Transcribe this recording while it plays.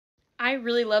I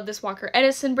really love this Walker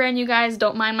Edison brand, you guys.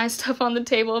 Don't mind my stuff on the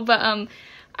table, but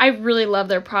I really love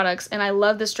their products, and I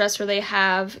love this dresser they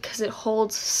have because it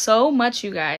holds so much,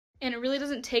 you guys. And it really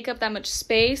doesn't take up that much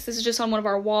space. This is just on one of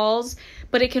our walls,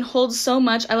 but it can hold so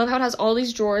much. I love how it has all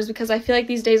these drawers because I feel like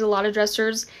these days a lot of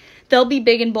dressers, they'll be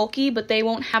big and bulky, but they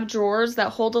won't have drawers that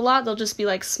hold a lot. They'll just be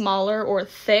like smaller or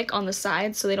thick on the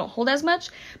sides, so they don't hold as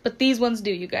much, but these ones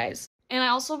do, you guys. And I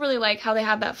also really like how they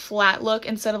have that flat look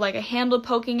instead of like a handle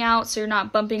poking out, so you're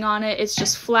not bumping on it. It's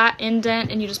just flat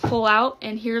indent and you just pull out,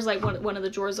 and here's like what one of the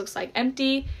drawers looks like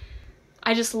empty.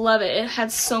 I just love it. It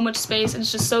has so much space and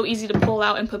it's just so easy to pull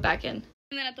out and put back in.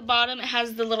 And then at the bottom it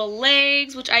has the little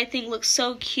legs, which I think looks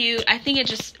so cute. I think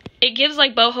it gives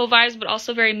like boho vibes, but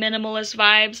also very minimalist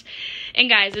vibes. And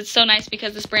guys, it's so nice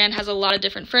because this brand has a lot of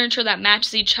different furniture that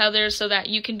matches each other so that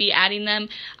you can be adding them.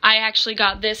 I actually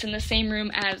got this in the same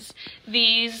room as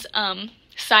these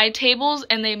side tables,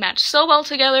 and they match so well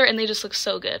together and they just look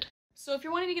so good. So if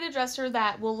you're wanting to get a dresser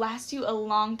that will last you a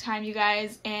long time, you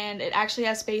guys, and it actually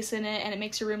has space in it and it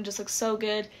makes your room just look so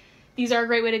good, these are a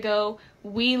great way to go.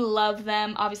 We love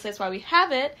them. Obviously, that's why we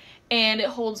have it, and it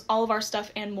holds all of our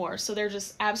stuff and more. So they're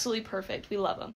just absolutely perfect. We love them.